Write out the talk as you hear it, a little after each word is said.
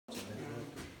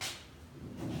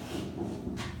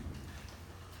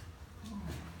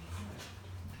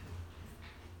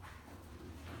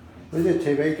Where did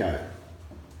TV go?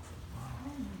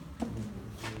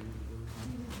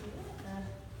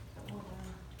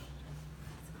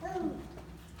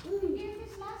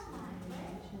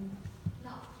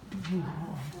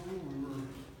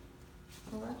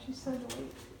 Well, actually said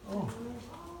wait. Oh.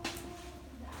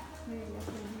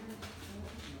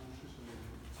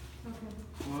 Okay.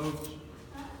 Gloves.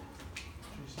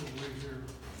 She said right here.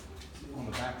 On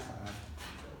the back side,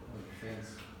 the fence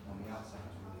on the outside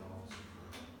is really awesome.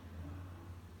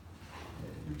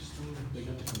 They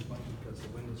got to complain because the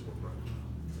windows were broken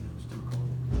and it was too cold.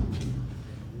 And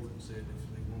the warden said if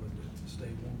they wanted to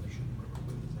stay warm, they shouldn't rip the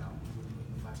windows out and put them in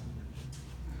the back windows.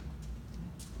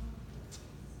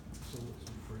 So it's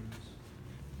some freeze.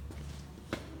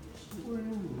 Well,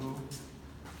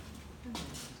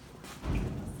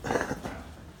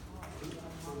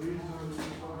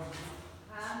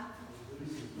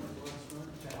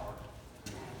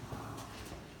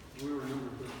 we were number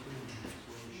 13.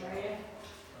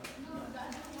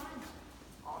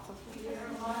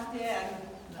 Oh, yeah.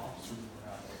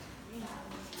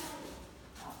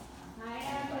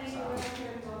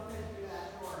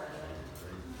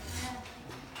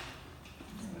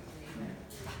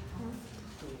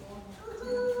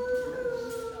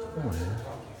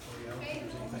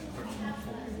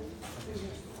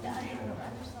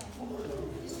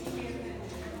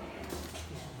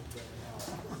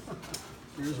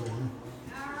 Here's one.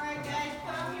 All right, guys,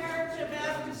 come here to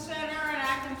about the center and I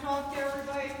can talk to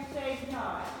everybody at the same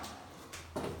time.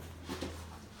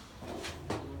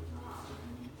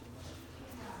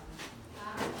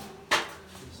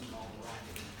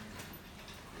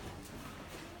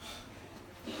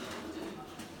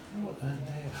 What the hell?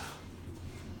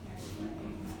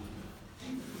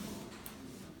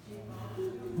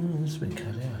 This has been cut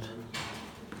out.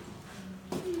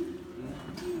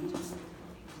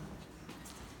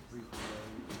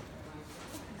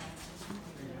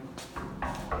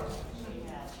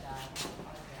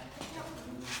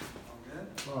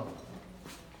 Oh.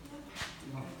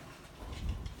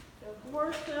 The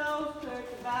four cells are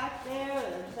at the back there,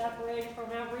 they're separated from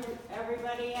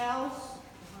everybody else.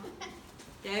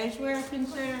 Those were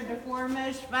considered the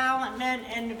foremost violent men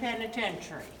in the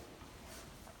penitentiary.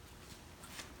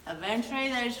 Eventually,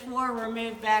 those four were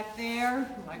moved back there,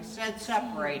 like I said,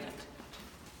 separated.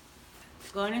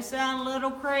 It's going to sound a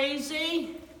little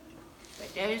crazy,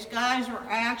 but those guys were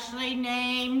actually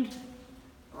named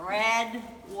Red,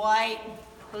 White,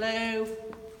 Blue,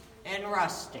 and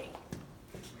Rusty.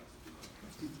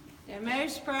 The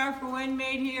most powerful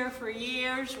inmate here for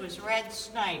years was Red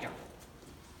Snyder.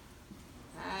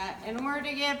 In order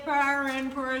to get power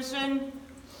in prison,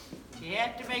 you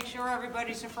have to make sure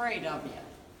everybody's afraid of you.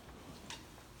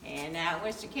 And that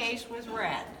was the case with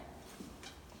Red.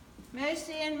 Most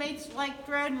of the inmates liked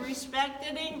Red and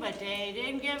respected him, but they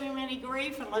didn't give him any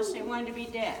grief unless they wanted to be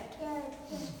dead.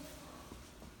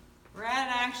 Red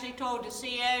actually told the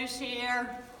COs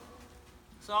here,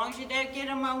 as long as you don't get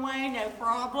in my way, no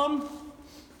problem.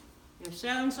 If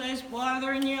so-and-so's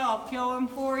bothering you, I'll kill him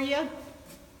for you.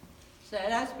 So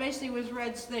that's basically was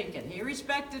Red's thinking. He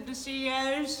respected the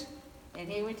COs, and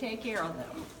he would take care of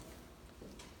them.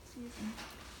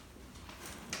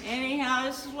 Anyhow,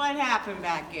 this is what happened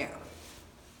back here.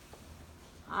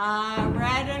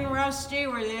 Red and Rusty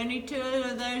were the only two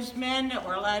of those men that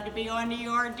were allowed to be on the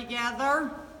yard together.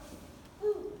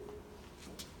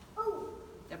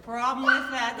 The problem with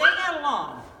that, they got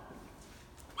along.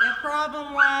 The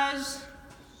problem was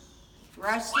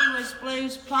Rusty was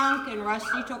Blue's punk and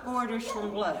Rusty took orders from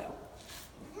Blue.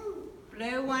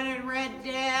 Blue wanted Red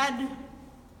dead.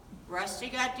 Rusty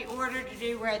got the order to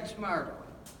do Red's murder.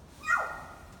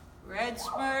 Red's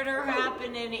murder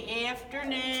happened in the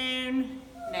afternoon,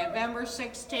 November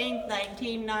 16th,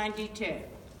 1992.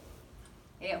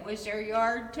 It was their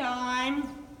yard time.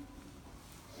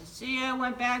 The CO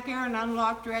went back there and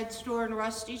unlocked Red's door and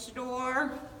Rusty's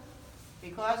door.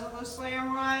 Because of the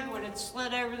slam rod, when it's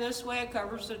slid over this way, it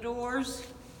covers the doors.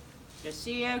 The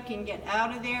CO can get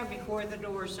out of there before the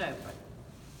doors open.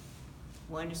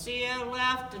 When the CO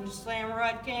left and the slam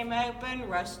rod came open,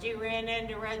 Rusty ran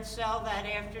into Red's cell that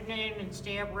afternoon and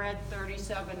stabbed Red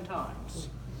 37 times.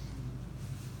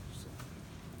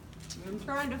 I'm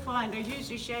trying to find, I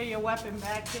usually show you a weapon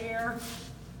back there.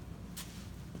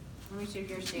 Let me see if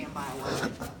you're standing by a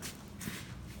weapon.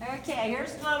 Okay,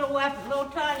 here's a little weapon, little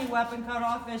tiny weapon cut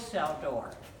off this cell door.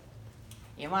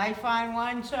 You might find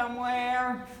one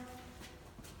somewhere.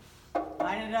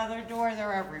 Find another door,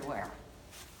 they're everywhere.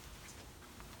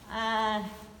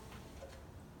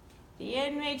 The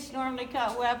inmates normally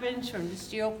cut weapons from the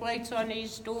steel plates on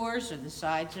these doors or the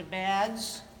sides of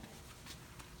beds.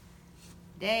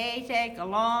 They take a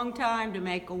long time to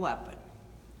make a weapon.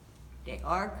 They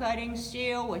are cutting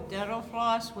steel with dental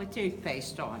floss with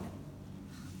toothpaste on it.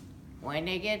 When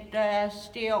they get the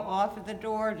steel off of the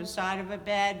door, the side of a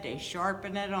bed, they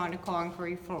sharpen it on the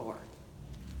concrete floor.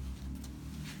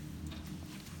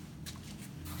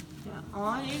 Now,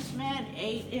 all these men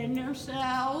ate in their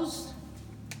cells.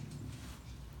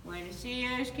 When the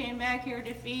COs came back here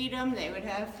to feed them, they would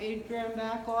have food thrown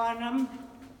back on them.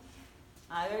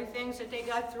 Other things that they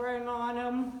got thrown on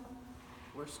them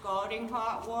were scalding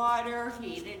hot water,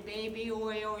 heated baby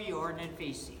oil, urine, and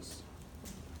feces.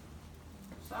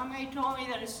 Somebody told me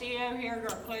that a CO here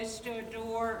got close to a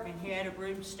door and he had a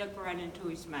broomstick run into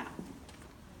his mouth.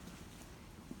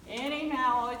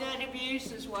 Anyhow, all that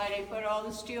abuse is why they put all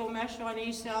the steel mesh on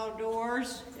these cell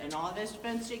doors, and all this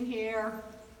fencing here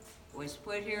was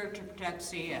put here to protect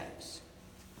COs.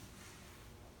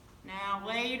 Now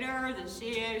later, the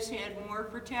COs had more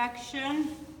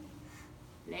protection.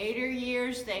 Later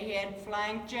years, they had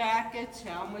flank jackets,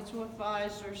 helmets with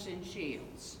visors, and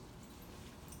shields.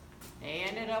 They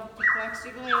ended up with a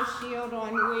plexiglass shield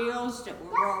on wheels that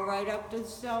would roll right up to the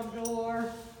cell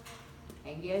door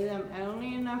and give them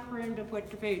only enough room to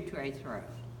put the food tray through.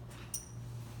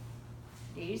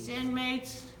 These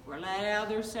inmates were let out of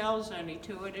their cells only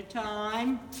 2 at a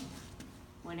time.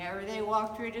 Whenever they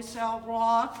walked through the cell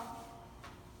block,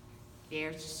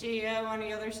 there's a CO on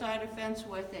the other side of the fence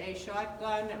with a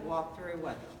shotgun that walked through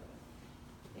with them.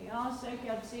 They also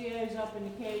kept COs up in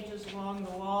the cages along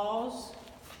the walls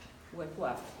with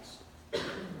weapons.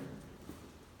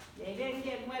 They didn't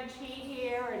get much heat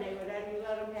here, and they would only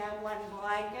let them have one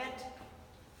blanket.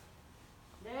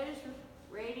 Those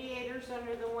radiators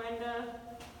under the window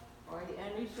are the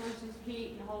only sources of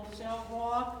heat in the whole cell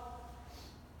block.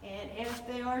 And if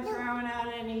they are throwing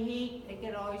out any heat, it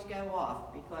can always go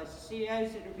off because the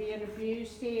COs that are being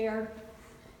abused here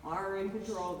are in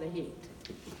control of the heat.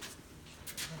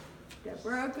 The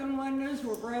broken windows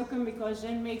were broken because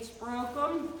inmates broke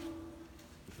them.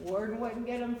 Warden wouldn't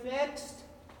get them fixed.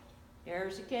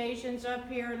 There's occasions up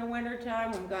here in the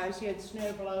wintertime when guys had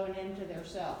snow blowing into their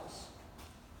cells.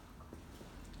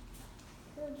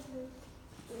 I'm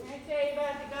going to tell you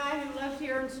about the guy who lived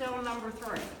here in cell number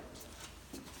 3.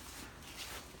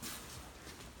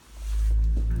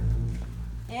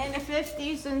 In the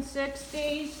 50s and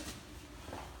 60s,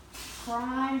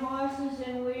 crime bosses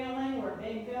in Wheeling were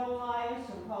Big Bill Elias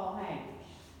and Paul Hamish.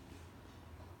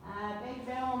 Big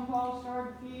Bill and Paul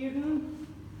started feuding.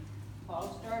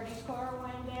 Paul started his car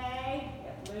one day,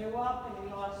 it blew up, and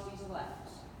he lost his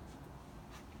legs.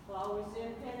 Paul was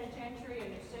in penitentiary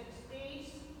in the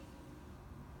 60s.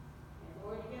 In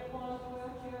order to get Paul's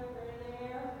wheelchair through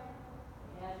there,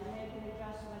 he had to make an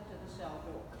adjustment to the cell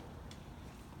door.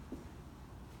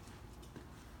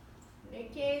 The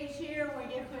cage here, when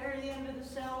you get clear to the end of the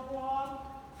cell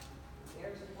block,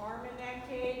 there's an arm in that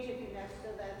cage. It connects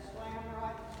to that slam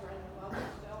rod that's right